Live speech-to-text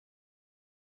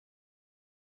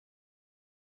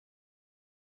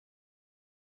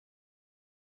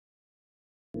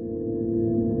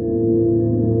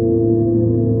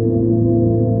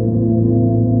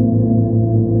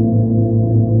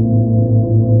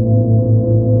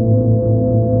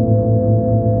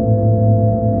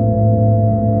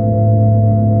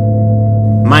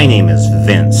My name is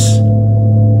Vince.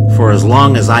 For as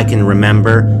long as I can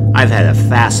remember, I've had a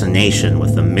fascination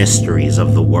with the mysteries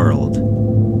of the world.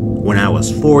 When I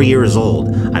was 4 years old,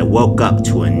 I woke up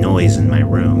to a noise in my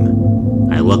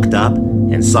room. I looked up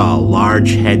and saw a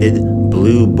large-headed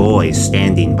blue boy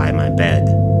standing by my bed.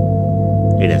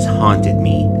 It has haunted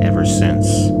me ever since.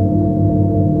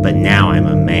 But now I'm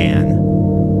a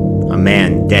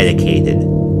man dedicated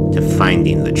to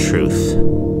finding the truth.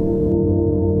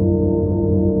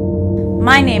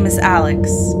 My name is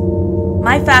Alex.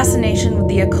 My fascination with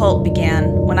the occult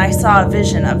began when I saw a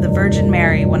vision of the Virgin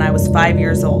Mary when I was 5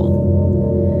 years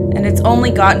old, and it's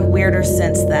only gotten weirder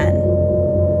since then.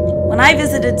 When I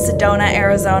visited Sedona,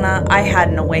 Arizona, I had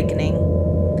an awakening.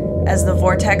 As the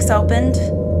vortex opened,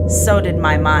 so did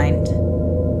my mind.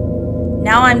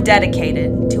 Now I'm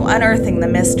dedicated to unearthing the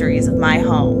mysteries of my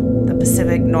home, the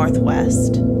Pacific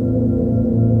Northwest.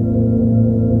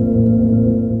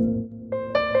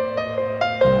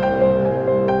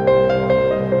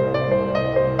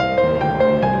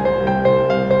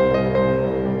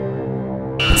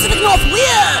 Pacific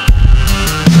NorthWEIRD!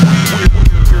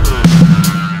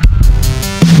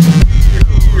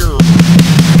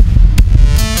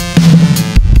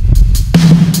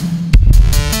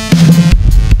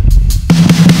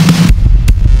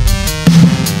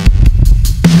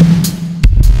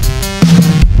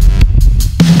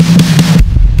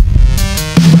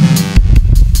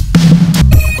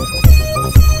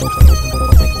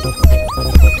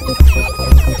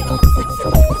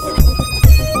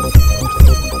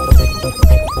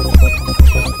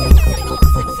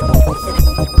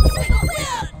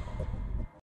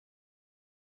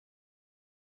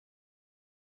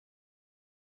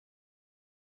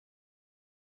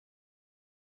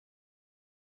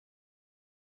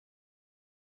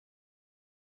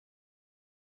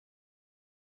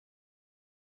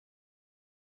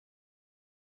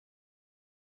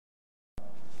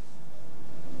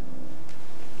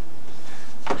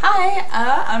 Hi,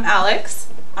 I'm Alex.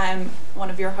 I'm one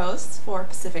of your hosts for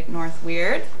Pacific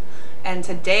NorthWEIRD, and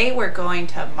today we're going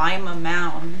to Mima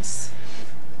Mounds.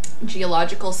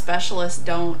 Geological specialists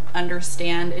don't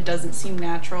understand. It doesn't seem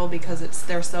natural because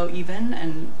they're so even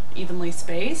and evenly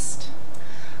spaced.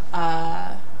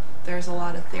 There's a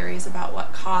lot of theories about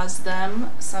what caused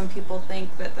them. Some people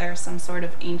think that they're some sort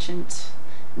of ancient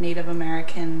Native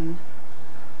American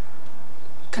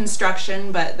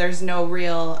construction, but there's no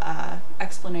real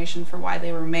explanation for why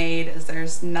they were made, as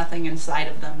there's nothing inside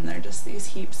of them. They're just these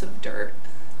heaps of dirt.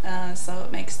 So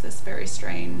it makes this very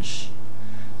strange,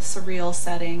 surreal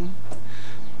setting.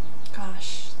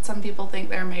 Gosh, some people think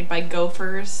they're made by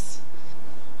gophers.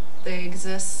 They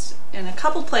exist in a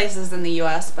couple places in the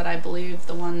US, but I believe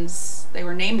they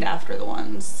were named after the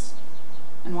ones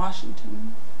in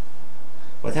Washington.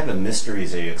 What type of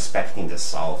mysteries are you expecting to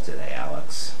solve today,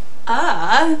 Alex?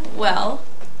 Well,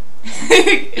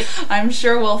 I'm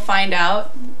sure we'll find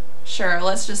out. Sure,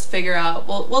 let's just figure out,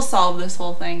 we'll solve this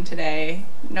whole thing today.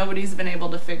 Nobody's been able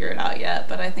to figure it out yet,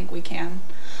 but I think we can.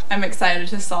 I'm excited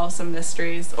to solve some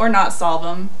mysteries, or not solve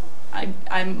them. I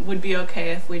would be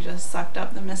okay if we just sucked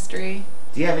up the mystery.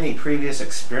 Do you have any previous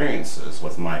experiences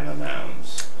with Mima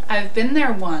Mounds? I've been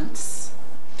there once.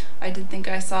 I did think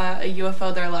I saw a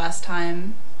UFO there last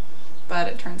time, but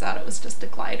it turns out it was just a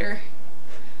glider.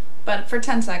 But for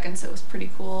 10 seconds it was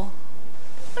pretty cool.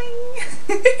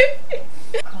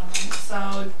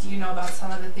 So, do you know about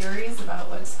some of the theories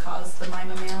about what's caused the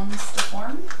Mima Mounds to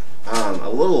form? A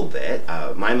little bit.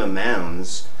 Mima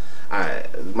Mounds,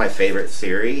 my favorite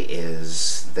theory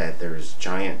is that there's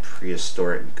giant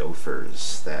prehistoric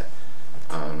gophers that,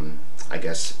 I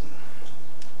guess,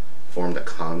 formed a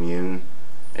commune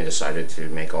and decided to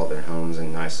make all their homes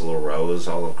in nice little rows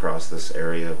all across this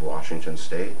area of Washington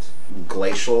state.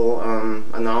 Glacial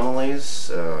anomalies,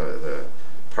 the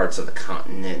parts of the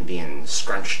continent being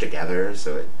scrunched together,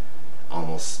 so it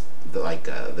almost like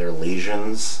they're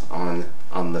lesions on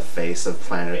the face of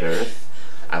planet Earth.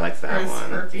 I like that one.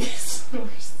 Herpes.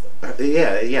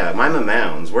 Yeah, Mima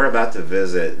Mounds. We're about to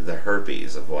visit the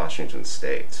herpes of Washington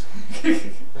state.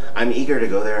 I'm eager to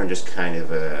go there and just kind of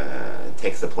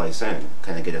take the place in,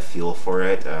 kind of get a feel for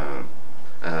it.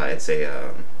 It's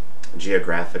a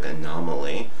geographic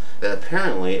anomaly that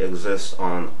apparently exists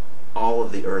on all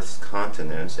of the Earth's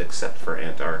continents except for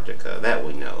Antarctica. That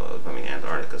we know of. I mean,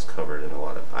 Antarctica's covered in a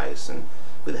lot of ice, and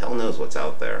who the hell knows what's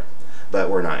out there. But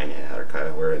we're not in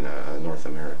Antarctica. We're in North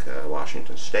America,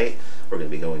 Washington state. We're going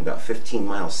to be going about 15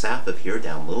 miles south of here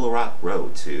down Little Rock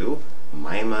Road to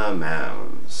Mima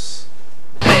Mounds.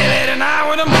 Late at night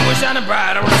when the moon was shining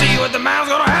bright, I will see you at the mounds,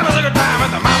 gonna have us a good time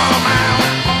at the Mima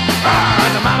Mounds.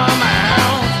 At the Mima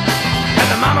Mounds. At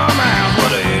the Mima Mounds,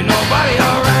 what a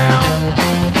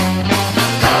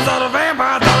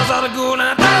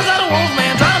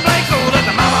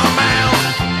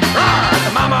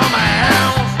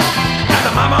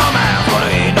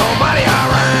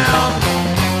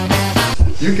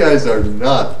guys are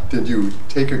not. Did you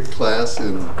take a class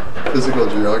in physical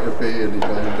geography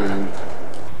anytime during?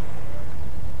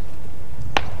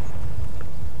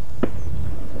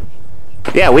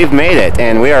 Yeah, we've made it,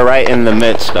 and we are right in the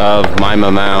midst of Mima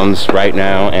Mounds right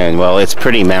now, and well, it's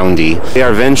pretty moundy. We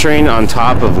are venturing on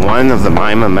top of one of the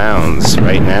Mima Mounds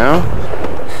right now.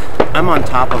 I'm on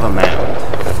top of a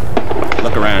mound.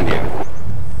 Look around you.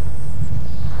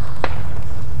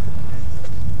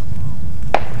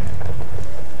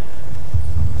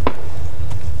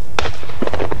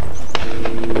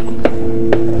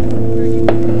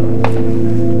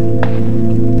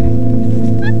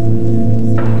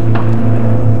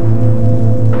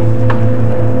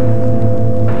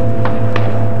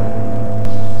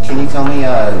 Tell me,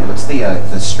 what's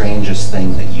the strangest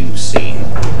thing that you've seen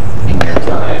in your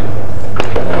time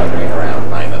wandering around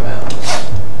Mima Mounds?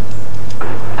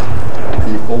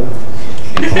 People.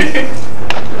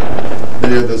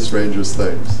 They are the strangest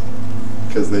things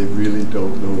because they really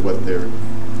don't know what they're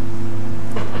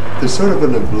sort of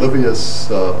an oblivious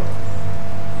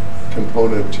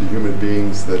component to human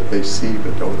beings that they see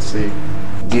but don't see.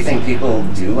 Do you think people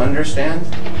do understand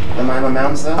the Mima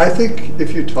Mounds, though? I think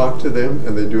if you talk to them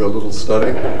and they do a little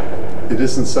study, it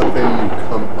isn't something you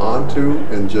come onto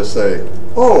and just say,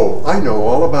 "Oh, I know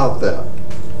all about that."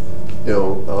 You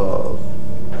know.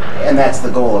 And that's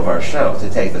the goal of our show, to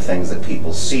take the things that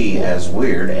people see as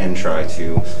weird and try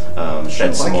to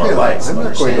shed some more light. I'm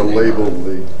not going to label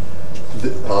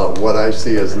what I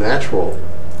see as natural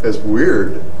as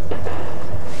weird.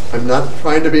 I'm not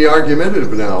trying to be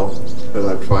argumentative now, but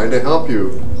I'm trying to help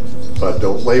you. But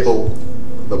don't label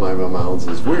the Mima Mounds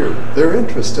as weird. They're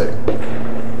interesting.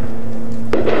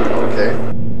 Okay?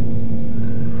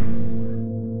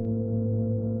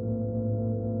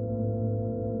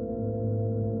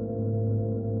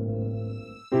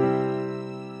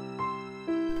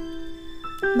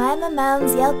 Mima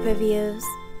Mounds Yelp reviews.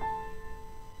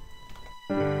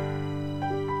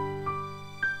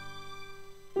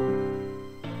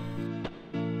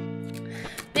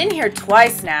 Been here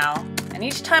twice now, and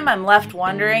each time I'm left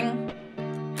wondering,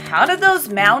 how did those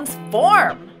mounds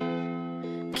form?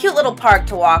 Cute little park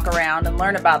to walk around and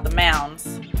learn about the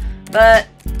mounds, but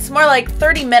it's more like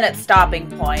 30-minute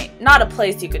stopping point, not a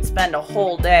place you could spend a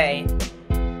whole day.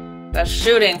 The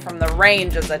shooting from the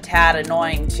range is a tad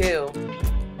annoying too.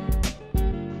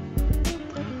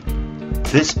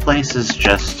 This place is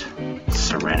just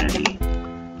serenity.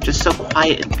 Just so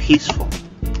quiet and peaceful.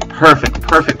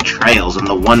 Perfect trails and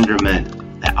the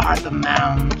wonderment that are the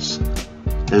mounds.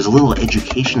 There's a little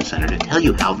education center to tell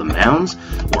you how the mounds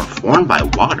were formed by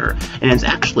water, and it's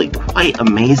actually quite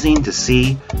amazing to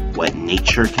see what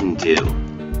nature can do.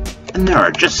 And there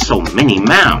are just so many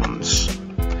mounds.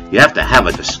 You have to have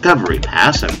a discovery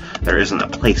pass, and there isn't a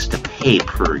place to pay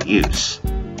per use.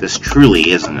 This truly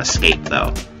is an escape,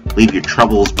 though. Leave your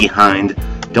troubles behind.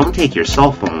 Don't take your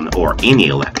cell phone or any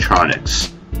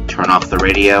electronics. Turn off the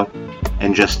radio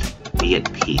and just be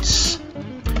at peace.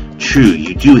 True,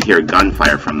 you do hear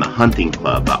gunfire from the hunting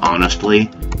club, but honestly,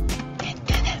 it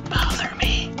didn't bother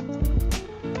me.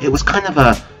 It was kind of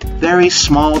a very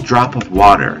small drop of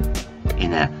water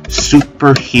in a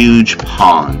super huge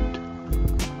pond.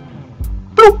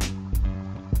 Boop!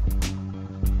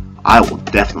 I will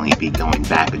definitely be going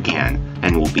back again,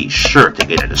 and will be sure to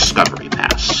get a discovery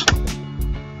pass.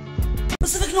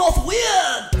 Pacific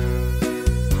NorthWEIRD!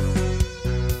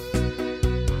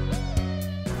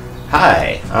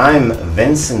 Hi, I'm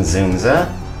Vincent Zunza.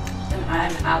 And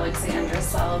I'm Alexandra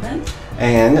Sullivan.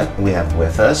 And we have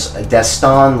with us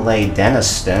Deston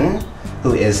Leigh-Deniston,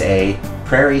 who is a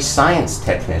prairie science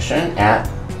technician at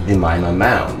the Mima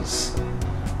Mounds.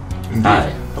 Indeed. Hi.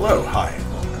 Hello, hi.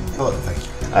 Hello, thank you.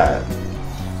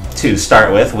 To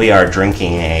start with, we are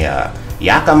drinking a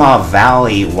Yakima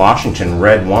Valley, Washington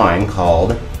red wine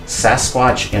called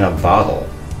Sasquatch in a Bottle.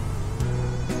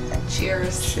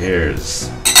 Cheers. Cheers.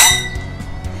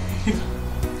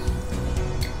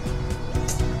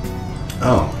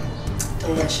 Oh.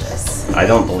 Delicious. I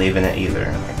don't believe in it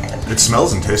either. It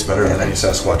smells and tastes better than any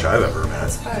Sasquatch I've ever met.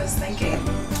 That's what I was thinking.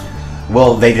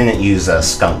 Well, they didn't use a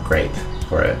skunk grape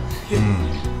for it.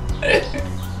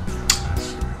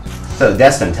 So,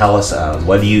 Destin, tell us,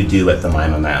 what do you do at the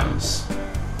Mima Mounds?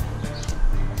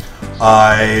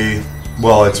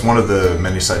 Well, it's one of the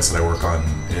many sites that I work on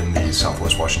in the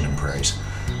Southwest Washington prairies.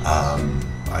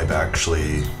 I've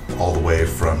actually, all the way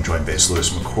from Joint Base Lewis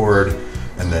McChord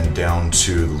and then down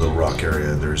to the Little Rock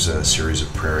area, there's a series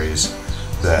of prairies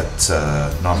that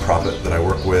nonprofit that I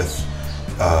work with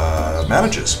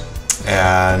manages.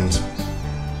 And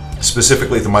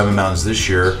specifically at the Mima Mounds this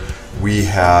year, we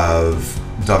have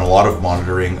done a lot of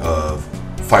monitoring of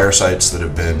fire sites that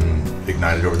have been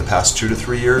ignited over the past 2 to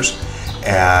 3 years,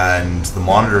 and the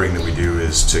monitoring that we do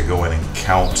is to go in and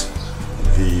count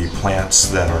the plants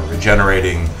that are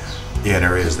regenerating in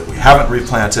areas that we haven't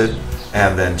replanted,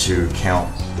 and then to count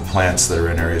the plants that are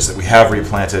in areas that we have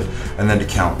replanted, and then to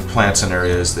count plants in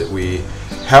areas that we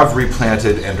have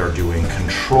replanted and are doing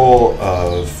control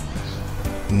of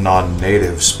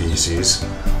non-native species.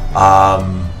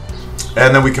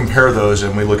 And then we compare those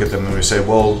and we look at them and we say,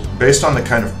 well, based on the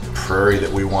kind of prairie that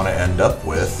we want to end up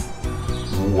with,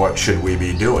 what should we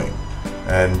be doing?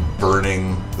 And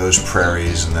burning those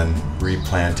prairies and then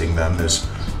replanting them is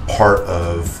part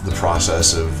of the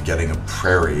process of getting a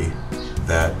prairie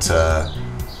that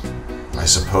I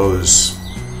suppose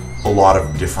a lot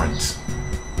of different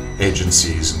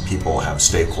agencies and people have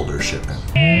stakeholdership in.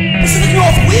 Pacific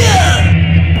NorthWEIRD!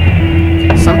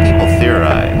 Some people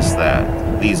theorize that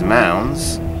these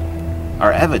mounds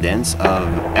are evidence of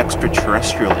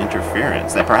extraterrestrial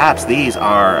interference, that perhaps these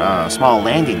are small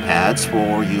landing pads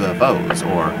for UFOs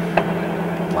or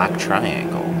black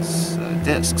triangles,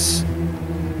 discs.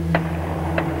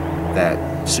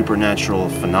 That supernatural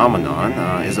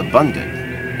phenomenon is abundant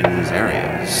in these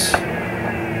areas,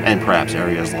 and perhaps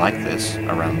areas like this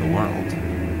around the world.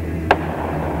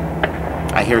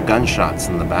 I hear gunshots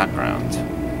in the background.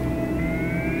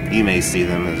 You may see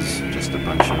them as just a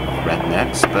bunch of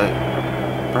rednecks, but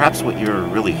perhaps what you're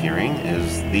really hearing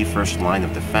is the first line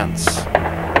of defense,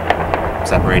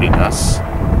 separating us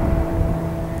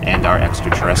and our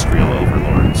extraterrestrial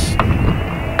overlords.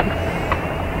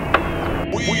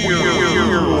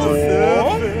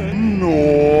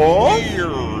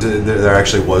 There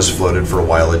actually was floated for a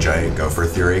while a giant gopher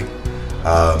theory.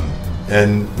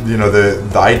 And you know,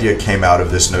 the idea came out of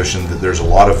this notion that there's a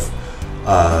lot of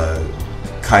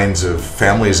kinds of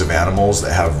families of animals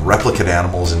that have replicate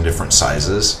animals in different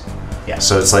sizes. Yeah.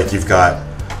 So it's like you've got,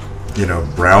 you know,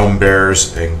 brown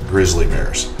bears and grizzly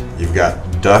bears. You've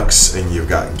got ducks and you've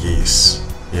got geese,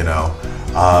 you know.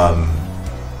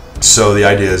 So the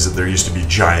idea is that there used to be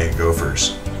giant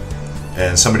gophers.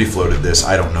 And somebody floated this,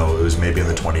 I don't know, it was maybe in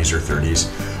the 20s or 30s,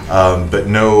 but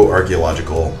no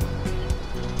archaeological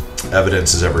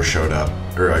evidence has ever showed up,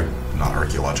 or not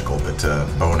archaeological, but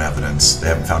bone evidence. They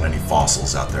haven't found any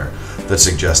fossils out there that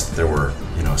suggest that there were,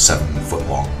 you know,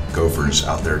 7-foot-long gophers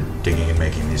out there digging and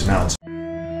making these mounds.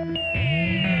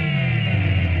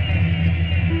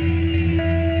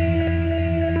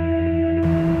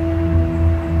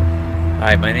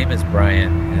 Hi, my name is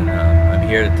Brian, and I'm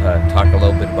here to talk a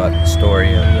little bit about the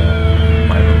story of the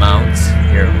Mima Mounds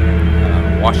here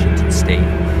in Washington State.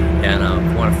 And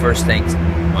I want to first thank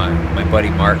my buddy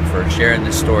Mark for sharing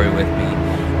this story with me,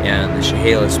 and the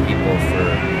Chehalis people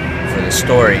for the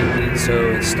story. So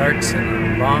it starts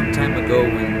in a long time ago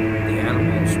when the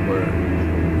animals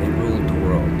they ruled the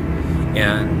world.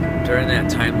 And during that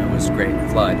time there was a great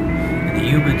flood. And the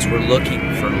humans were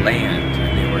looking for land,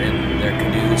 and they were in their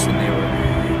canoes and they were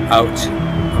out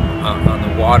on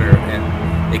the water,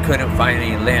 and they couldn't find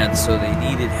any land, so they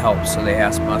needed help. So they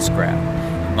asked Muskrat.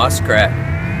 And Muskrat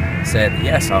said,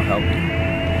 "Yes, I'll help you."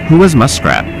 Who was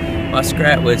Muskrat?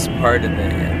 Muskrat was part of the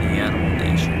animal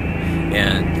nation,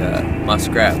 and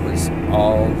Muskrat was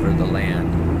all over the land.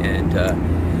 And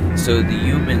so the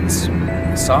humans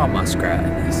saw Muskrat,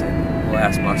 and they said, "We'll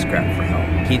ask Muskrat for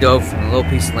help." He dove from a little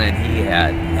piece of land he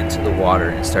had into the water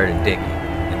and started digging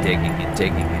and digging and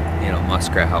digging. And you know,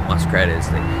 how Muskrat is,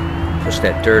 they pushed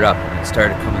that dirt up and it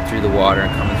started coming through the water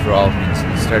and coming through all things,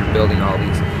 and they started building all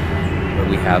these, where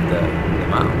we have the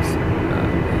mounds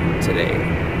today,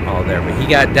 all there. But he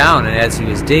got down, and as he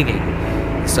was digging,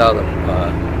 he saw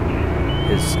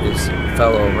his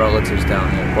fellow relatives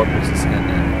down there, porpoises,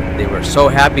 and they were so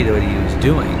happy with what he was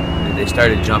doing that they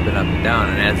started jumping up and down.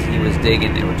 And as he was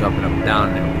digging, they were jumping up and down,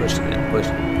 and they were pushing and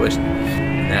pushing and pushing.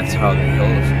 And that's how they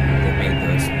made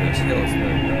those hills,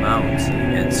 the mounds.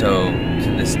 And so to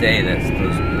this day, those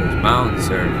mounds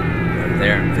are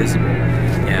there and visible.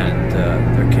 And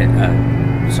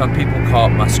some people call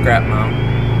it Muskrat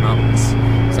Mountains.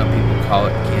 Some people call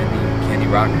it Candy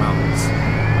Rock Mountains.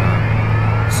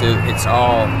 So it's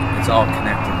all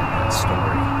connected in that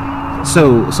story.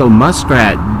 So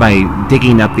Muskrat, by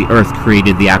digging up the earth,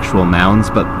 created the actual mounds,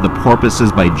 but the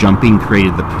porpoises, by jumping,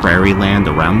 created the prairie land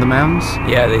around the mounds?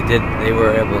 Yeah, they did. They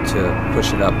were able to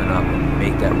push it up and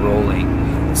make that rolling.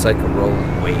 It's like a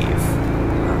rolling wave.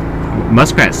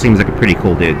 Muskrat seems like a pretty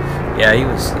cool dude. Yeah, he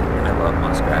was. I love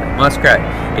Muskrat. Muskrat,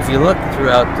 if you look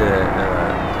throughout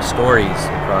the stories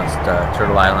across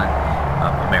Turtle Island,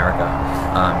 America,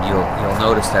 you'll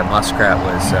notice that Muskrat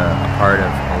was a part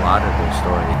of a lot of those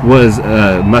stories. Was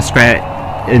Muskrat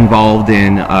involved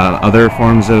in other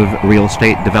forms of real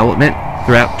estate development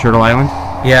throughout Turtle Island?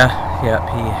 Yeah.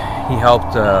 He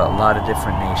helped a lot of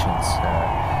different nations.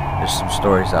 There's some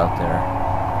stories out there.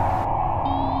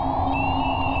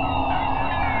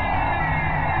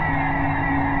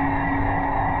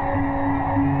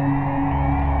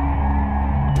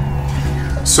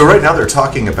 So right now they're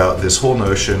talking about this whole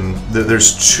notion that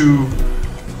there's two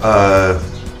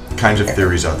kinds of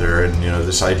theories out there, and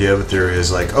this idea of a theory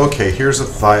is like, okay, here's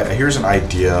an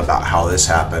idea about how this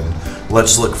happened.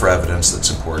 Let's look for evidence that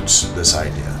supports this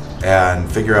idea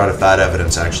and figure out if that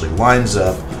evidence actually lines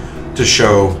up to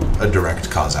show a direct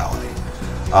causality.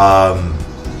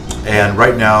 And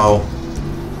right now,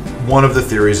 one of the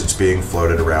theories that's being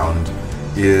floated around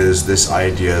is this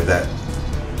idea that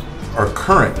our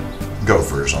current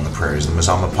gophers on the prairies, the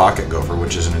Mazama pocket gopher,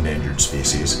 which is an endangered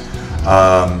species,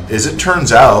 as it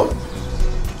turns out,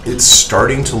 it's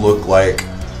starting to look like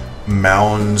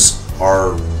mounds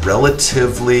are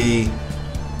relatively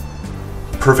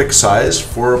perfect size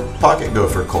for a pocket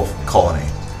gopher colony.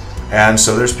 And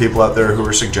so there's people out there who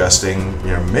are suggesting,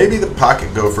 maybe the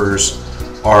pocket gophers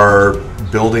are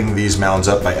building these mounds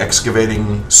up by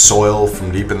excavating soil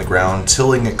from deep in the ground,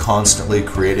 tilling it constantly,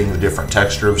 creating the different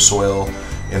texture of soil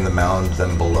in the mound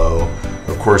than below.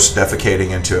 Of course,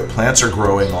 defecating into it. Plants are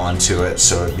growing onto it,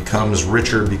 so it becomes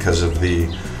richer because of the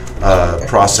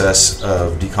process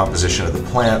of decomposition of the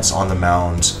plants on the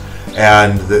mounds.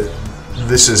 And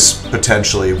this is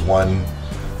potentially one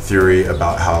theory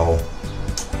about how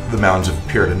the mounds have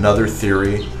appeared. Another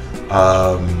theory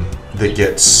that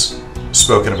gets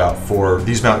spoken about for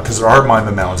these mounds, because there are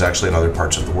Mima Mounds actually in other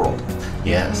parts of the world.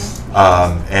 Yes.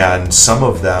 And some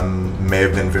of them may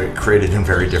have been created in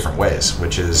very different ways,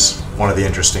 which is one of the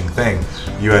interesting things.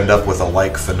 You end up with a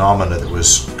like phenomena that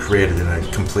was created in a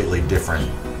completely different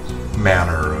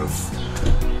manner of,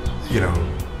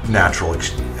 natural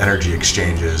energy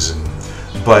exchanges.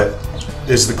 But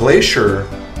as the glacier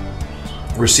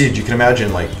recedes, you can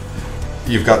imagine like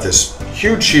you've got this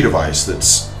huge sheet of ice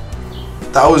that's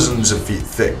thousands of feet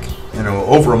thick,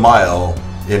 over a mile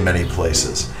in many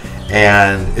places.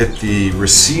 And at the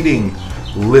receding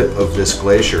lip of this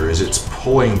glacier, as it's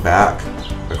pulling back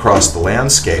across the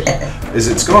landscape, as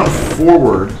it's gone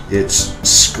forward, it's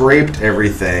scraped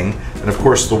everything, and of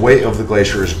course the weight of the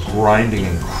glacier is grinding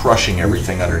and crushing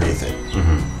everything underneath it.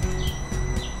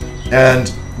 Mm-hmm. And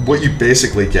what you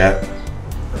basically get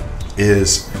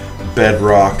is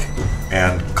bedrock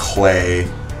and clay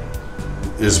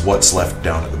is what's left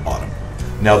down at the bottom.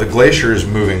 Now the glacier is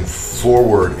moving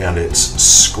forward and it's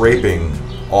scraping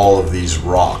all of these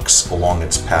rocks along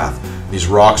its path. These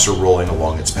rocks are rolling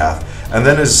along its path. And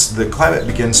then as the climate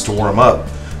begins to warm up,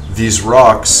 these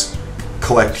rocks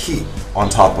collect heat on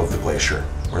top of the glacier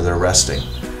where they're resting.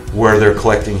 Where they're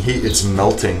collecting heat, it's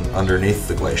melting underneath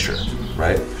the glacier,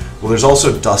 right? Well, there's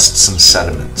also dusts and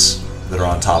sediments that are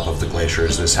on top of the glacier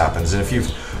as this happens. And if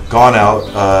you've gone out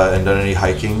and done any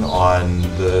hiking on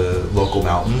the local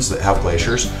mountains that have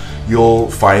glaciers, you'll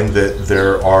find that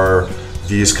there are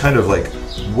these kind of like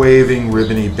waving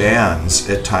ribbony bands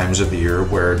at times of the year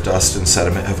where dust and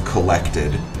sediment have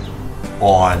collected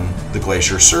on the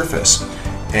glacier surface.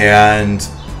 And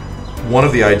one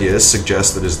of the ideas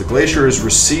suggests that as the glacier is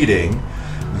receding,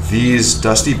 these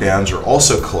dusty bands are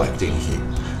also collecting heat.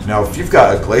 Now, if you've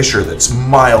got a glacier that's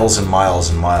miles and miles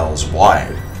and miles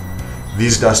wide,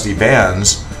 these dusty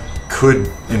bands could,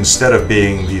 instead of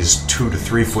being these 2 to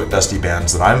 3 foot dusty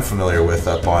bands that I'm familiar with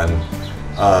up on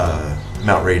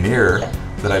Mount Rainier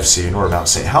that I've seen, or Mount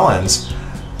St. Helens,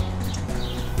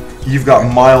 you've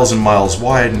got miles and miles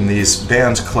wide, and these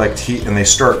bands collect heat and they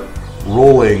start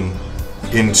rolling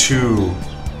into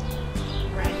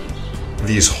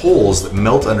these holes that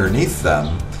melt underneath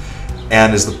them.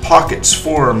 And as the pockets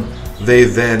form, they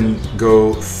then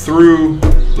go through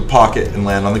the pocket and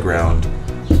land on the ground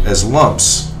as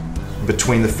lumps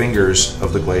between the fingers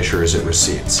of the glacier as it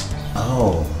recedes.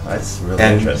 Oh, that's really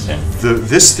And interesting.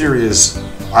 This theory is,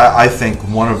 I think,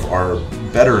 one of our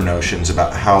better notions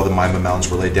about how the Mima Mounds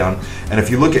were laid down. And if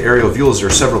you look at aerial views, there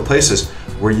are several places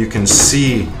where you can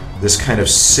see this kind of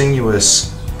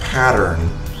sinuous pattern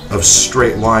of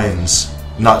straight lines,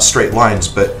 not straight lines,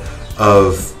 but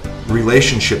of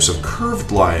relationships of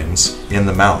curved lines in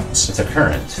the mountains. It's a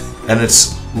current. And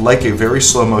it's like a very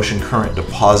slow motion current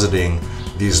depositing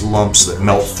these lumps that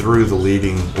melt through the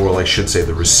leading, or I should say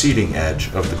the receding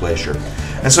edge of the glacier.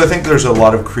 And so I think there's a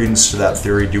lot of credence to that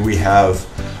theory. Do we have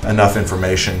enough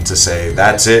information to say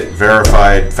that's it,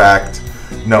 verified fact?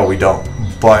 No, we don't.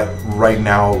 But right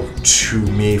now, to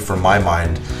me, from my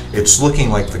mind, it's looking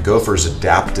like the gophers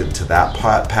adapted to that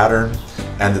pattern,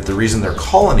 and that the reason their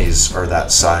colonies are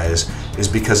that size is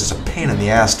because it's a pain in the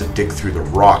ass to dig through the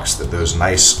rocks that those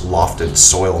nice lofted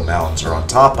soil mounds are on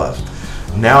top of.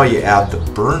 Now you add the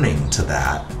burning to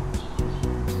that,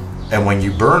 and when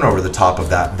you burn over the top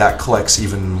of that, that collects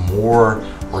even more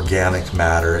organic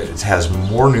matter, it has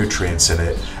more nutrients in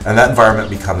it, and that environment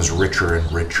becomes richer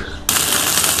and richer.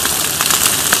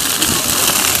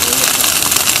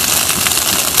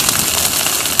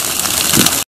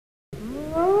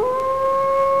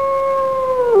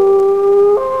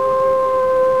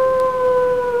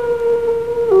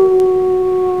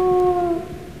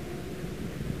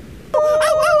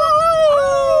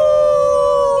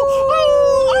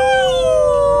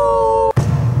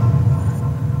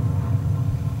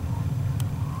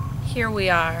 Here we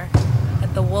are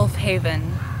at the Wolf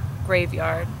Haven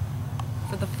graveyard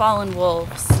for the fallen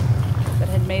wolves that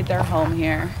had made their home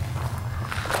here.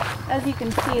 As you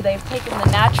can see, they've taken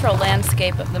the natural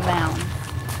landscape of the mound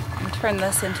and turned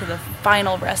this into the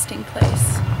final resting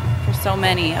place for so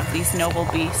many of these noble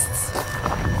beasts.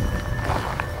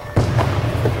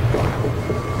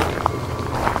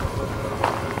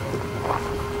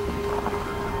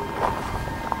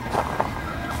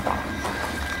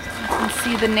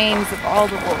 See the names of all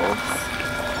the wolves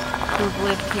who've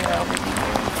lived here over the years.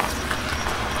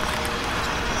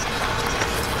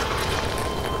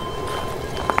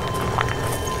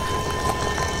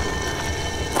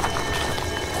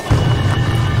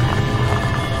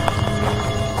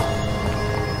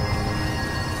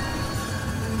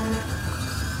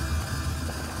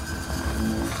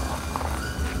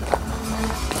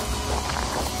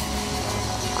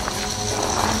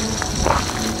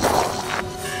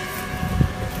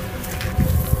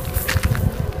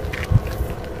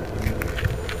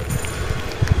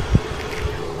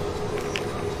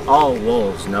 All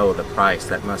wolves know the price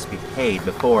that must be paid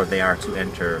before they are to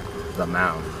enter the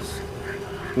mounds.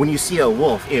 When you see a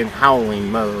wolf in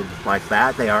howling mode like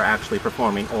that, they are actually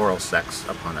performing oral sex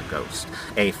upon a ghost,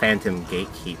 a phantom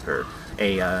gatekeeper,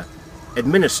 a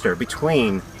administrator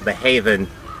between the haven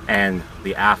and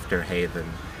the after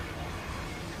haven.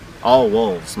 All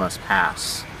wolves must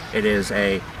pass. It is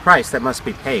a price that must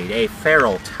be paid, a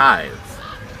feral tithe,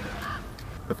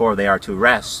 before they are to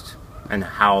rest and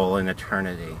howl in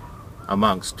eternity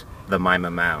amongst the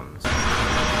Mima Mounds.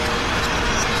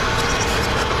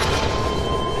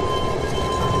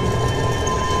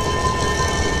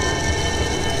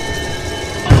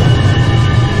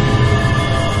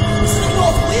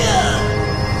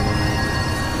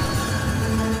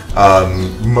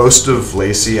 Most of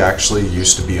Lacey actually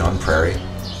used to be on prairie.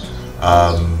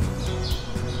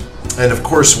 And of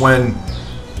course, when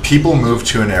people move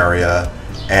to an area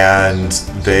and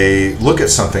they look at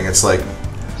something, it's like,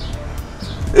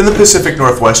 in the Pacific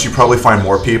Northwest, you probably find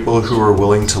more people who are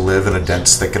willing to live in a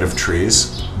dense thicket of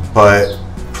trees, but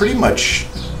pretty much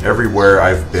everywhere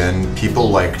I've been, people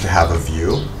like to have a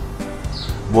view.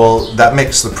 Well, that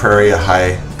makes the prairie a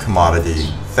high commodity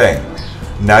thing.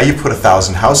 Now you put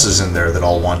 1,000 houses in there that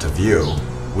all want a view.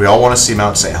 We all want to see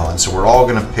Mount St. Helens, so we're all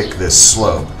going to pick this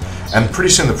slope. And pretty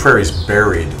soon the prairie's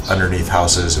buried underneath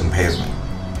houses and pavement.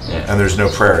 Yeah. And there's no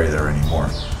prairie there anymore.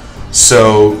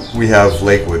 So we have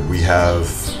Lakewood, we have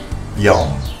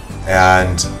Yelm,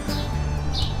 and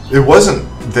it wasn't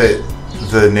that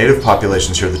the native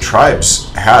populations here, the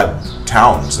tribes had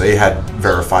towns, they had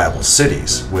verifiable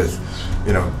cities with,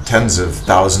 you know, tens of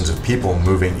thousands of people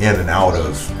moving in and out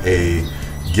of a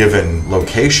given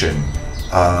location,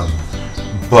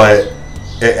 but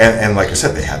like I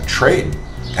said, they had trade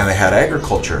and they had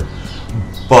agriculture,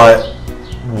 but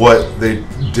what they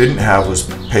didn't have was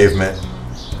pavement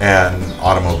and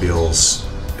automobiles,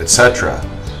 etc.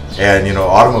 And you know,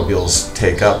 automobiles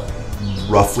take up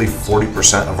roughly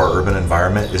 40% of our urban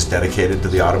environment is dedicated to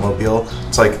the automobile.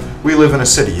 It's like we live in a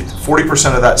city,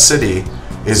 40% of that city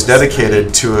is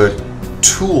dedicated to a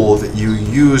tool that you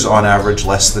use on average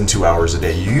less than 2 hours a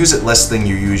day. You use it less than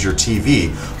you use your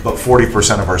TV, but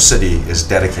 40% of our city is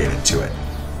dedicated to it.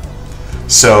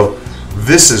 So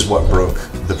this is what broke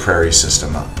the prairie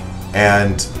system up.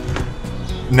 And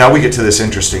now we get to this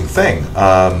interesting thing.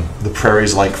 The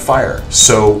prairie's like fire.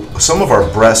 So some of our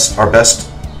best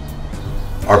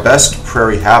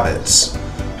prairie habits,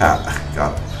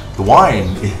 God, the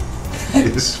wine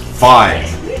is fine.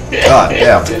 God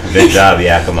damn. Good job,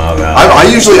 Yakima Valley.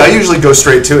 I usually go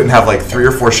straight to it and have like 3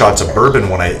 or 4 shots of bourbon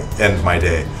when I end my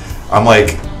day. I'm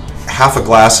like half a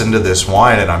glass into this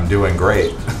wine and I'm doing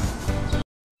great.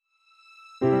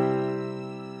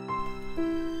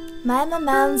 Mima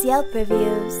Mounds Yelp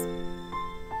Reviews.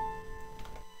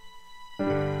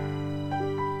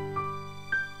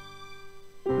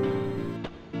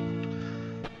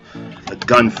 The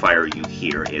gunfire you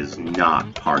hear is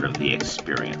not part of the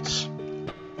experience.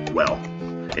 Well,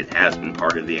 it has been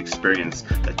part of the experience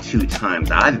the 2 times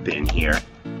I've been here,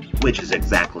 which is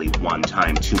exactly 1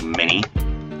 time too many.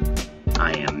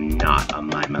 I am not a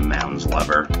Mima Mounds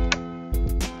lover.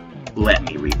 Let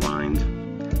me rewind.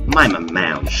 Mima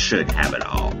Mounds should have it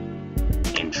all.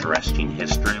 Interesting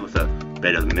history with a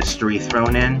bit of mystery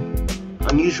thrown in,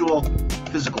 unusual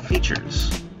physical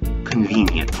features,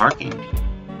 convenient parking,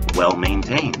 well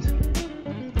maintained.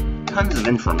 Tons of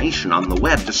information on the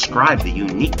web describe the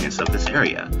uniqueness of this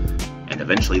area, and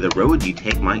eventually the road you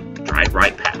take might drive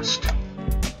right past.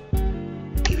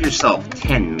 Give yourself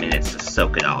 10 minutes to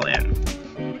soak it all in.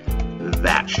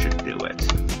 That should do it.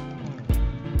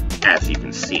 As you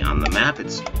can see on the map,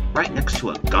 it's right next to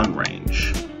a gun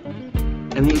range.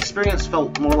 And the experience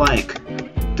felt more like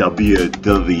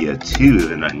WW2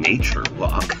 than a nature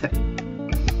walk.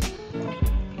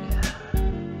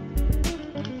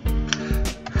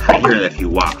 I hear that if you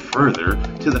walk further,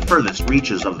 to the furthest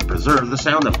reaches of the preserve, the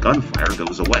sound of gunfire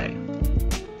goes away.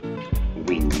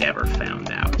 We never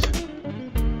found out.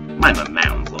 Mima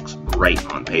Mounds looks great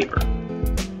on paper.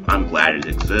 I'm glad it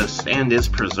exists and is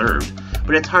preserved,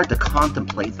 but it's hard to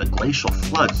contemplate the glacial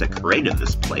floods that created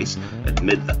this place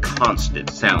amid the constant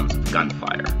sounds of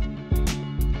gunfire.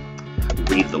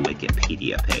 Read the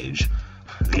Wikipedia page,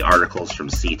 the articles from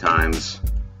Sea Times,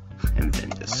 and then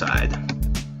decide.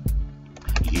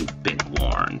 You've been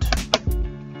warned.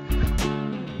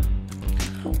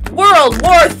 World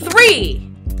War III!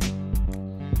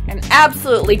 An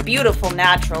absolutely beautiful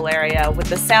natural area with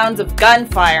the sounds of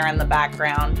gunfire in the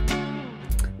background.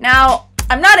 Now,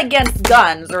 I'm not against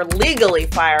guns or legally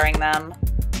firing them,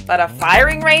 but a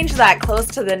firing range that close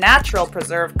to the natural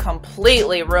preserve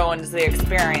completely ruins the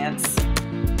experience.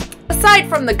 Aside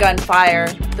from the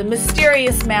gunfire, the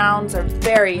mysterious mounds are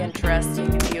very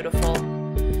interesting and beautiful.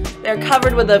 They're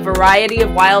covered with a variety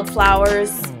of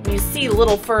wildflowers. You see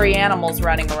little furry animals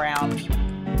running around.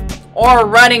 Or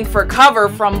running for cover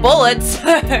from bullets.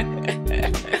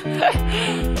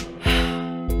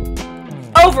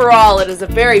 Overall, it is a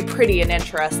very pretty and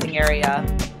interesting area.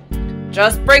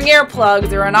 Just bring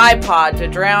earplugs or an iPod to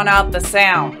drown out the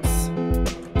sounds.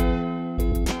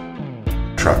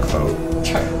 Truck boat.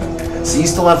 So you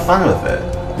still have fun with it?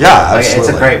 Yeah, absolutely.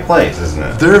 It's a great place, isn't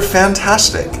it? They're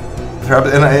fantastic.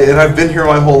 And I've been here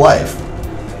my whole life.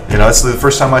 You know, it's the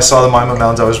first time I saw the Mima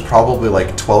Mounds, I was probably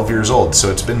like 12 years old, so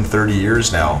it's been 30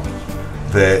 years now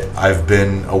that I've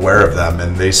been aware of them,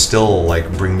 and they still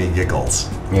like bring me giggles.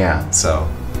 Yeah. So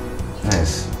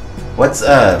nice. What's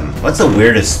the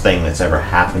weirdest thing that's ever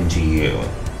happened to you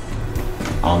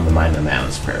on the Mima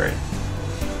Mounds Prairie?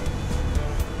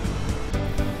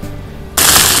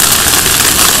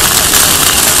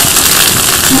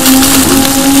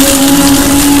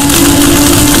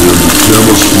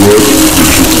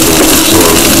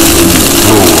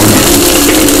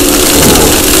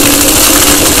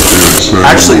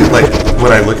 actually, like,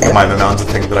 when I look at the Mima Mounds,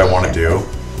 the thing that I want to do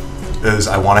is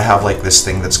I want to have like this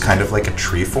thing that's kind of like a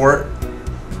tree fort,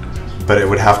 but it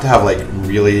would have to have like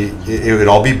really, it would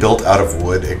all be built out of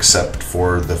wood except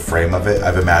for the frame of it.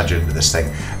 I've imagined this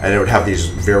thing, and it would have these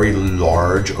very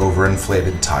large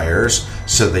overinflated tires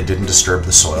so they didn't disturb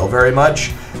the soil very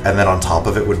much, and then on top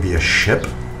of it would be a ship,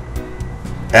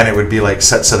 and it would be like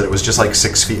set so that it was just like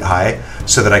 6 feet high,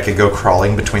 so that I could go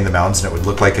crawling between the mounds and it would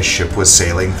look like a ship was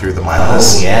sailing through the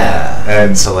Mimas. Oh yeah.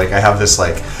 And so like I have this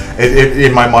like, it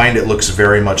in my mind it looks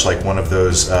very much like one of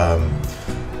those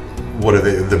what are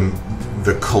the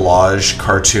collage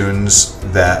cartoons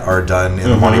that are done in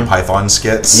the Monty Python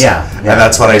skits. Yeah, yeah. And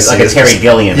that's what I see. Like a Terry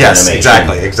Gilliam yes,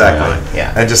 animation. Exactly.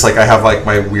 Yeah. And just like I have like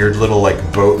my weird little like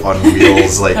boat on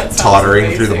wheels like tottering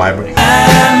amazing. Through the Mima.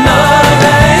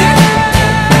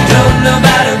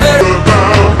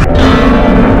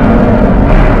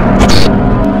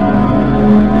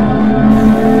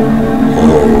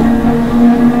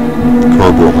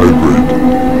 Carbohydrate.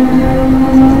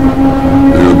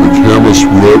 And the camas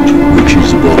root, which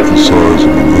is about the size of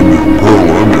an onion, pearl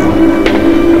onion,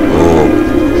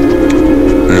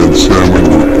 and salmon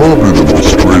were probably the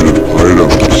most traded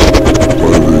items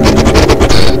by the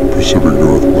Pacific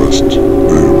Northwest Native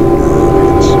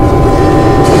Americans.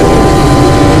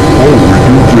 Oh, we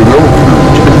do get elk here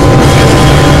too.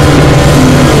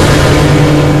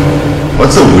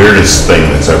 What's the weirdest thing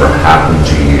that's ever happened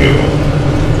to you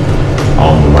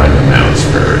on the Mima Mounds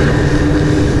Prairie?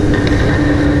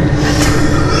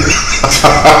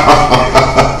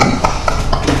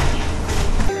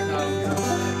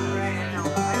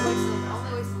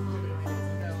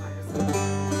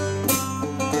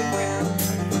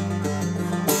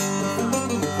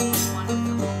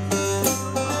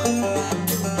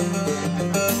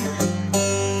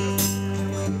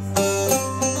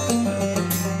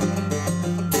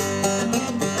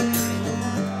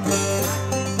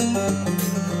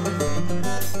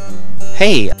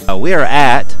 Hey, we are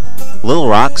at Little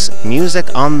Rock's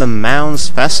Music on the Mounds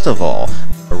Festival,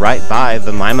 right by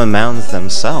the Mima Mounds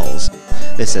themselves.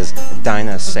 This is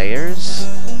Dinah Sayers.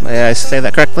 May I say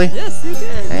that correctly? Yes, you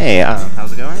did. Hey,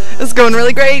 how's it going? It's going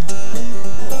really great.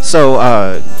 So,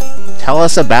 tell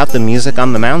us about the Music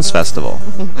on the Mounds Festival.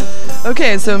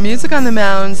 Okay, so Music on the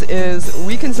Mounds is,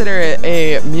 we consider it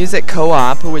a music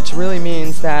co-op, which really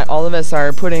means that all of us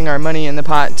are putting our money in the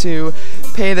pot to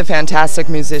pay the fantastic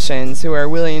musicians who are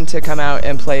willing to come out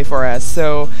and play for us.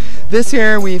 So this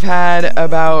year we've had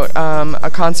about a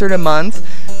concert a month.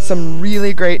 Some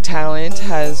really great talent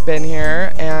has been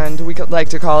here, and we like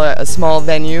to call it a small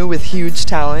venue with huge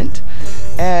talent.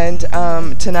 And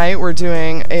tonight we're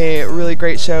doing a really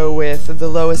great show with the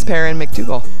Lois Pair and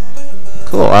McDougall.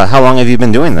 Cool. How long have you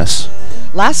been doing this?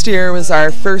 Last year was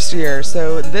our first year,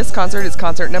 so this concert is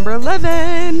concert number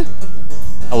 11.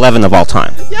 11 of all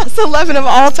time. Yes, 11 of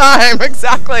all time,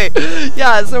 exactly.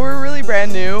 Yeah, so we're really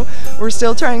brand new. We're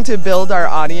still trying to build our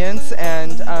audience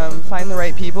and find the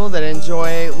right people that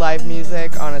enjoy live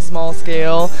music on a small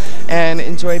scale and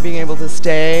enjoy being able to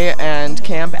stay and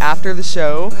camp after the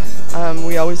show.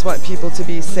 We always want people to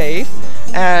be safe.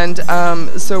 And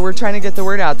so we're trying to get the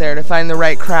word out there to find the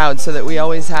right crowd so that we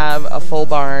always have a full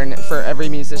barn for every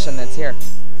musician that's here.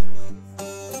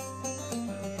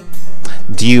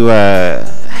 Do you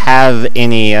have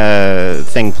any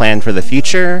thing planned for the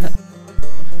future?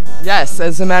 Yes,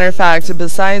 as a matter of fact,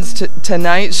 besides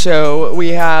tonight's show, we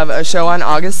have a show on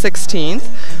August 16th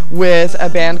with a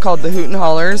band called the Hoot and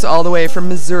Hollers, all the way from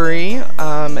Missouri.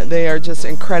 They are just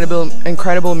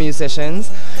incredible musicians.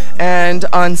 And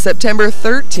on September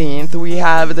 13th, we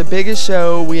have the biggest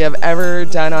show we have ever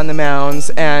done on the Mounds,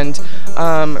 and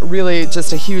really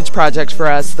just a huge project for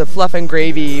us, the Fluff and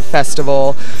Gravy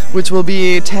Festival, which will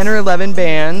be 10 or 11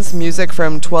 bands, music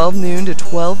from 12 noon to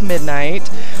 12 midnight,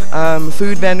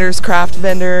 food vendors, craft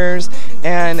vendors,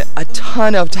 and a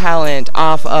ton of talent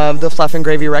off of the Fluff and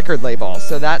Gravy record label.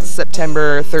 So that's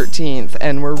September 13th,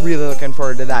 and we're really looking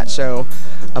forward to that show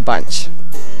a bunch.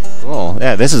 Cool.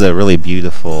 Yeah, this is a really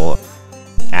beautiful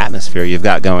atmosphere you've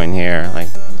got going here. Like,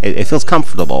 it feels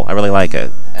comfortable. I really like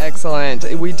it. Excellent.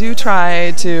 We do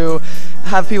try to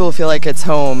have people feel like it's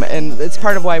home, and it's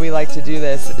part of why we like to do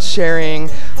this,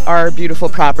 sharing our beautiful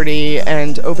property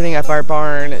and opening up our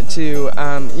barn to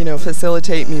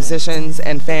facilitate musicians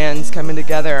and fans coming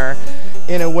together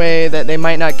in a way that they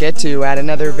might not get to at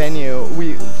another venue.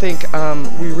 We think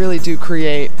we really do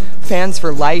create fans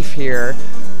for life here,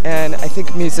 and I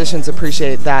think musicians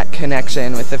appreciate that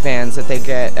connection with the fans that they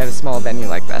get at a small venue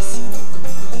like this.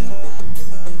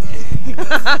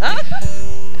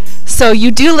 So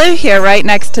you do live here right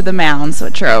next to the Mounds,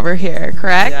 which are over here,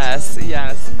 correct? Yes,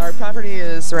 yes. Our property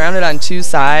is surrounded on two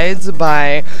sides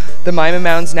by the Mima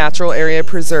Mounds Natural Area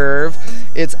Preserve.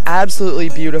 It's absolutely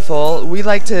beautiful. We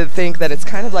like to think that it's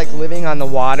kind of like living on the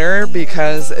water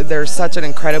because there's such an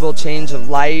incredible change of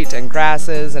light and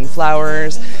grasses and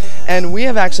flowers. And we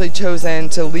have actually chosen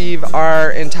to leave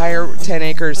our entire 10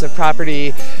 acres of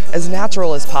property as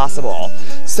natural as possible.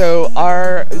 So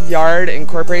our yard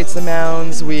incorporates the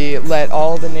mounds. We let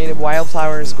all the native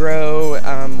wildflowers grow.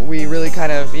 We really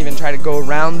kind of even try to go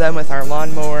around them with our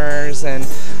lawnmowers,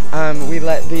 and we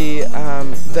let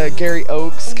the Gary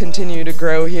oaks continue to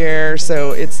grow here.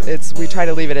 So we try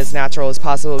to leave it as natural as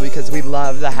possible because we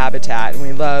love the habitat and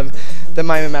we love the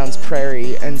Mima Mounds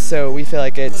prairie, and so we feel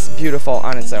like it's beautiful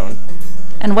on its own.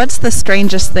 And what's the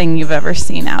strangest thing you've ever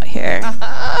seen out here?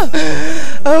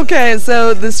 Okay,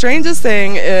 so the strangest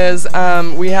thing is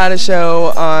we had a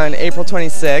show on April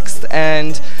 26th,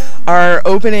 and our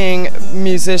opening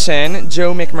musician,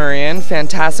 Joe McMurrian,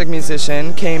 fantastic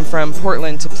musician, came from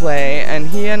Portland to play, and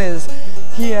he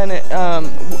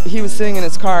was sitting in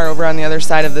his car over on the other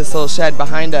side of this little shed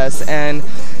behind us, and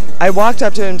I walked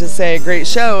up to him to say, "Great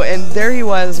show," and there he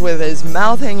was with his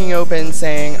mouth hanging open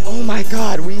saying, "Oh my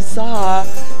God, we saw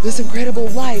this incredible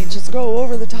light just go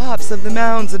over the tops of the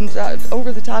mounds and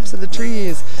over the tops of the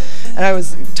trees." And I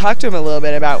talked to him a little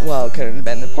bit about, well, could it have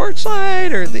been the porch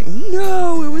light, or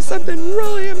no, it was something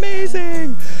really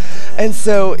amazing. And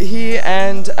so he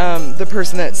and the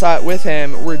person that saw it with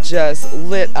him were just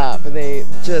lit up. They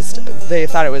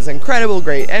thought it was incredible,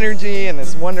 great energy, and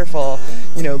this wonderful,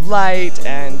 light,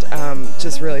 and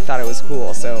just really thought it was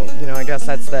cool. So, I guess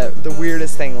that's the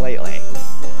weirdest thing lately.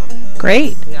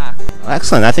 Great. Yeah.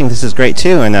 Excellent. I think this is great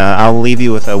too. And I'll leave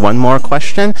you with one more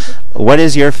question. What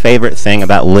is your favorite thing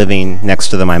about living next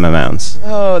to the Mima Mounds?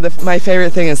 Oh, my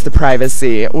favorite thing is the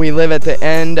privacy. We live at the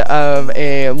end of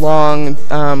a long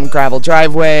gravel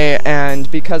driveway, and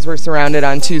because we're surrounded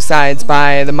on two sides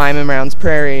by the Mima Mounds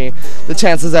Prairie, the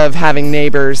chances of having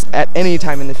neighbors at any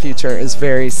time in the future is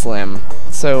very slim.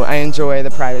 So I enjoy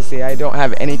the privacy. I don't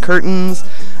have any curtains.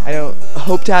 I don't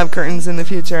hope to have curtains in the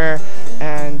future.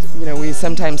 And, you know, we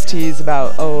sometimes tease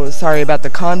about, oh, sorry about the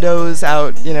condos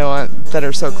out, you know, that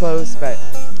are so close, but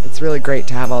it's really great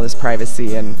to have all this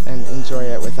privacy and enjoy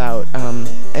it without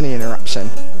any interruption.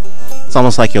 It's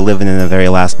almost like you're living in the very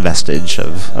last vestige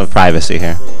of privacy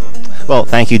here. Well,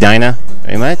 thank you, Dinah,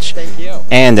 very much. Thank you.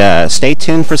 And stay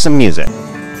tuned for some music.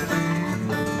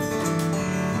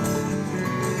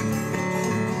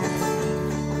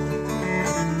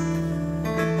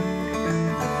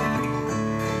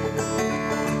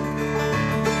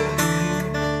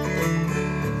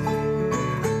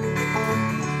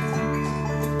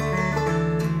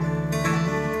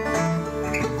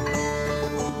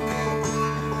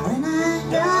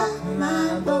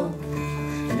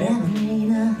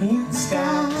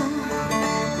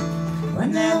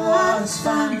 When there was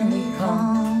finally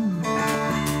calm,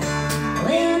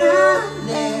 when all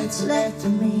that's left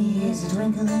of me is a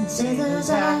twinkling sailor's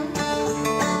eye,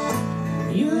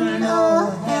 you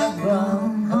know I have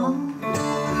gone home.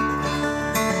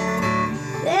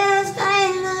 There's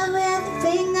Dinah with her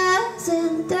fingers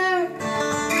in the dirt.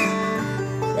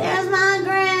 There's my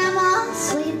grandma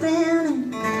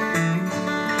sleeping,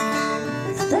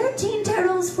 and 13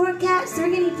 turtles, 4 cats,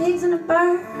 3 guinea pigs, and a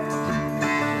bird.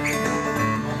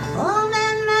 Old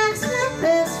man Max, my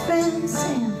best friend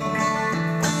Sam.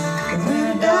 Cause when I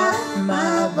got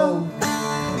my boat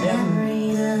down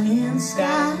Marina in the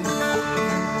sky,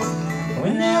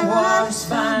 when that water's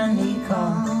finally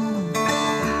calm,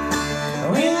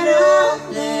 when all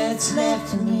that's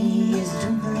left of me is a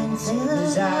twinkling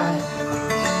sailor's eye,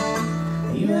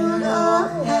 you know I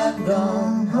have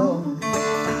gone home.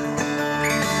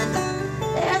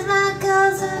 There's my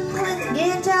cousin with a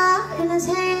guitar in his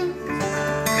hand,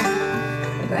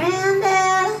 the granddad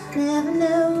I never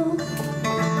knew.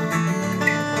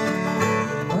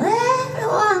 Well,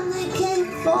 everyone that came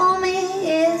before me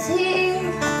is here.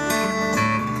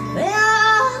 They'll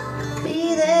all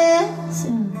be there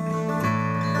soon.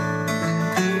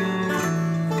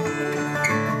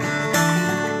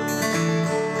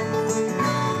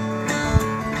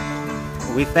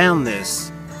 We found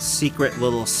this secret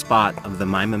little spot of the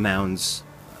Mima Mounds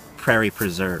Prairie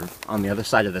Preserve on the other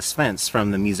side of this fence from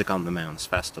the Music on the Mounds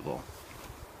Festival.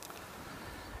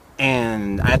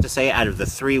 And I have to say, out of the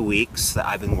 3 weeks that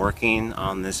I've been working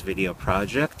on this video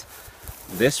project,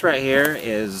 this right here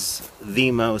is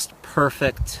the most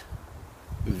perfect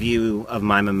view of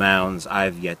Mima Mounds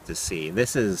I've yet to see.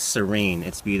 This is serene,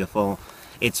 it's beautiful,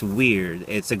 it's weird,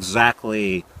 it's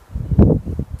exactly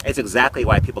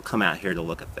why people come out here to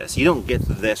look at this. You don't get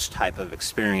this type of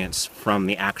experience from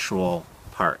the actual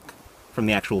park, from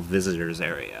the actual visitors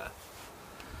area.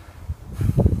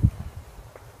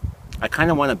 I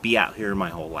kind of want to be out here my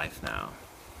whole life now.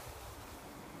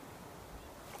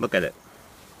 Look at it.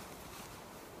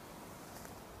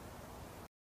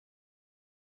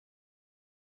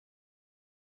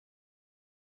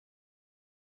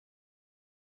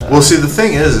 Well, see, the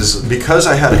thing is because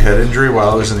I had a head injury while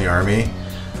I was in the Army,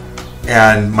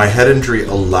 and my head injury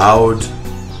allowed,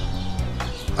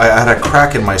 I had a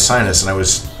crack in my sinus, and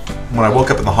when I woke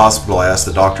up in the hospital, I asked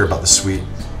the doctor about the sweet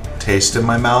taste in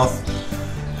my mouth.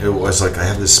 It was like I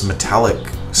had this metallic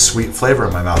sweet flavor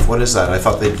in my mouth. What is that? I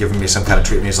thought they'd given me some kind of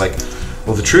treatment. He's like,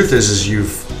 well, the truth is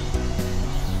you've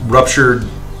ruptured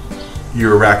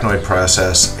your arachnoid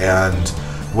process, and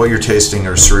what you're tasting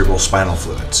are cerebral spinal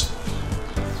fluids.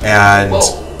 And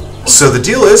so the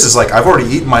deal is like I've already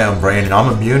eaten my own brain, and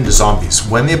I'm immune to zombies.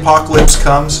 When the apocalypse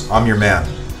comes, I'm your man.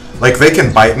 Like, they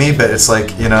can bite me, but it's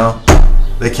like, you know,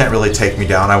 they can't really take me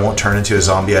down. I won't turn into a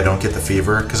zombie. I don't get the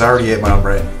fever because I already ate my own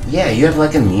brain. Yeah, you have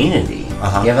like immunity.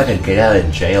 Uh-huh. You have like a get out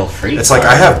of jail free It's card.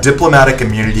 like I have diplomatic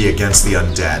immunity against the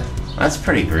undead. That's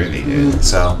pretty groovy, dude.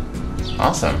 So,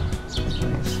 awesome.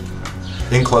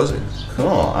 in closing. Cool.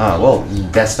 Well,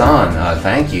 Gaston,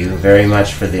 thank you very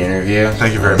much for the interview.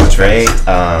 Thank you very much. Great.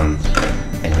 And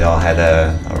we all had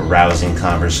a rousing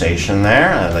conversation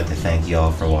there. I'd like to thank you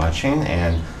all for watching,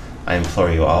 and I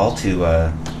implore you all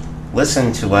to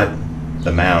listen to what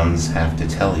the Mounds have to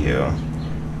tell you.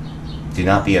 Do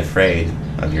not be afraid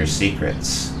of your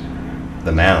secrets.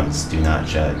 The Mounds do not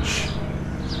judge.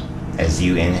 As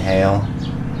you inhale,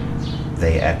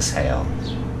 they exhale.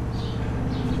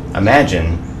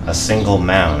 Imagine a single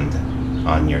mound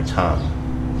on your tongue.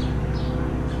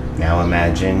 Now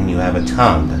imagine you have a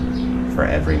tongue for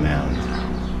every mound.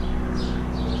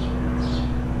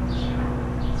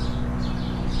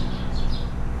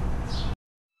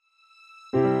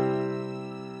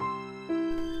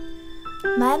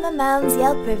 Mima Mounds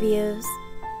Yelp Reviews.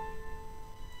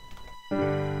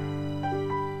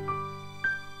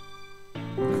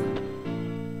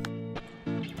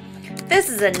 This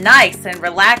is a nice and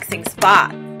relaxing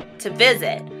spot to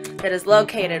visit that is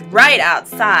located right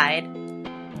outside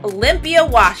Olympia,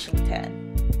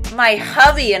 Washington. My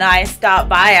hubby and I stopped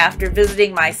by after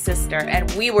visiting my sister, and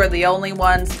we were the only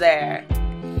ones there.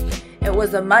 It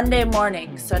was a Monday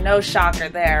morning, so no shocker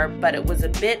there, but it was a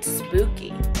bit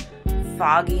spooky.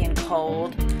 Foggy and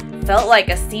cold. Felt like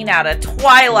a scene out of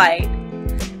Twilight.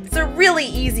 It's a really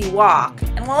easy walk,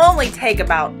 and will only take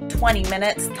about 20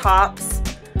 minutes tops.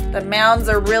 The mounds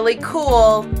are really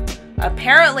cool.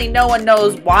 Apparently no one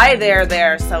knows why they're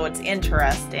there, so it's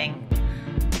interesting.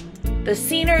 The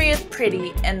scenery is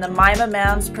pretty, and the Mima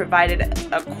Mounds provided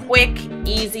a quick,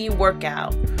 easy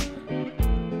workout.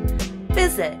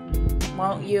 Visit,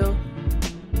 won't you?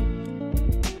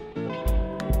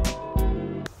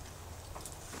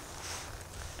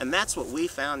 And that's what we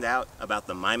found out about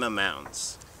the Mima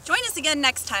Mounds. Join us again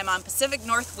next time on Pacific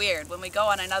NorthWEIRD when we go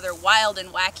on another wild and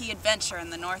wacky adventure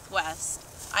in the Northwest.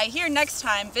 I hear next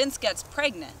time Vince gets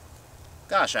pregnant.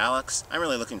 Gosh, Alex, I'm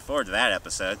really looking forward to that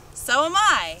episode. So am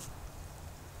I.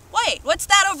 Wait, what's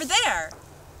that over there?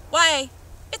 Why,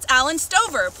 it's Alan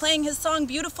Stover playing his song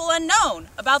Beautiful Unknown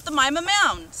about the Mima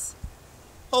Mounds.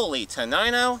 Holy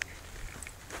Tonino!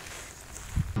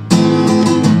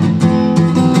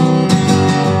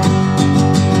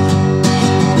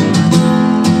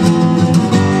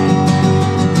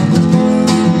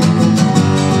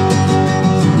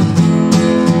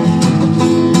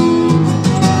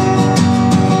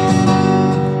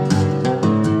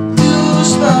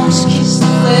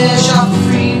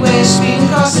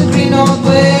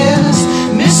 Northwest,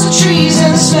 miss the trees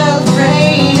and the smell of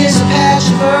rain is a patch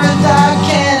of earth I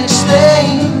can't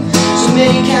explain. So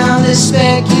many countless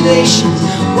speculations,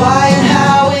 why and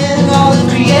how in all of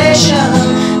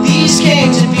creation these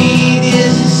came to be.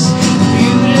 This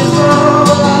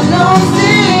beautiful unknown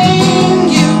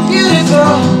thing, you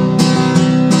beautiful,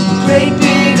 great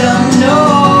big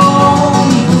unknown,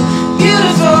 you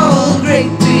beautiful, great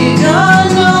big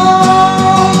unknown.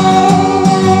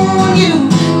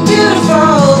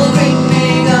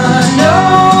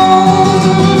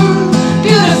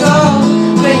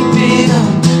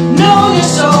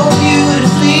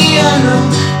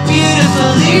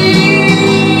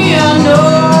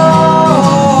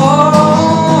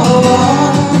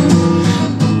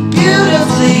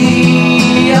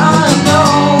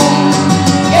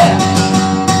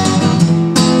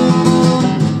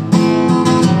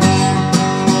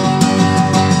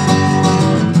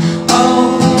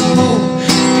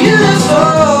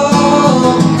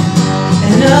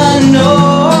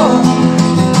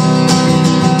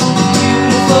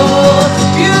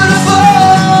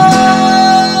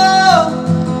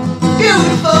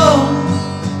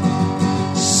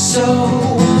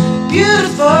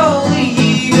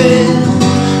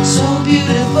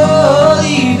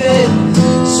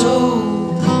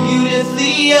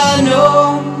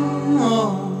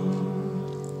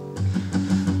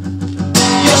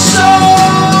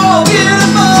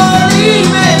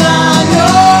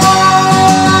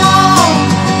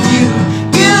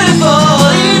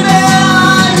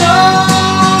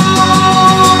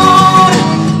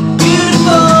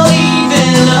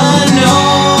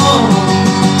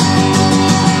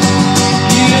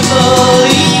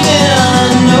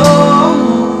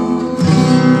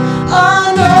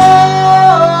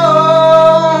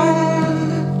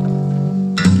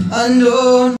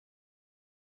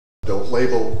 Don't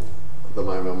label the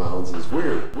Mima Mounds as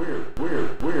weird, weird,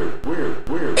 weird, weird, weird,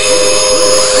 weird.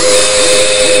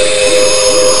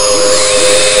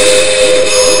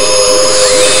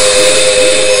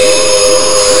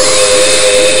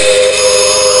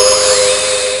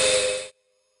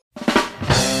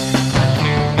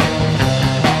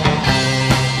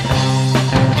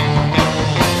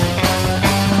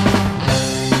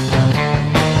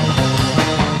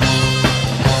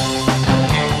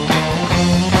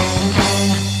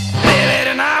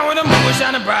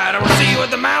 Shining bright, I wanna see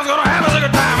what the mound's gonna have us a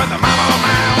good time at the Mima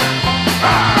Mounds.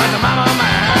 Ah, at the Mima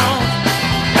Mounds.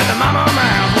 At the Mima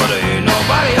Mounds, where there ain't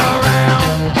nobody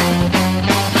around.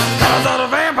 Thought I saw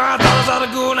the vampire, thought I saw the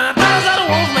ghoul, and I thought I saw the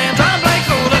wolf man trying to play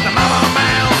cool at the Mima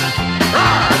Mounds.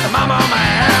 Ah, at the Mima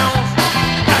Mounds.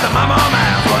 At the Mama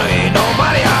Mounds, where there ain't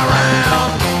nobody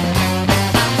around.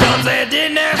 Some say it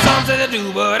didn't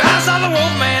do, but I saw the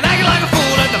wolf man acting like a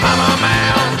fool at the Mama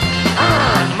Mounds.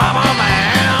 The Mama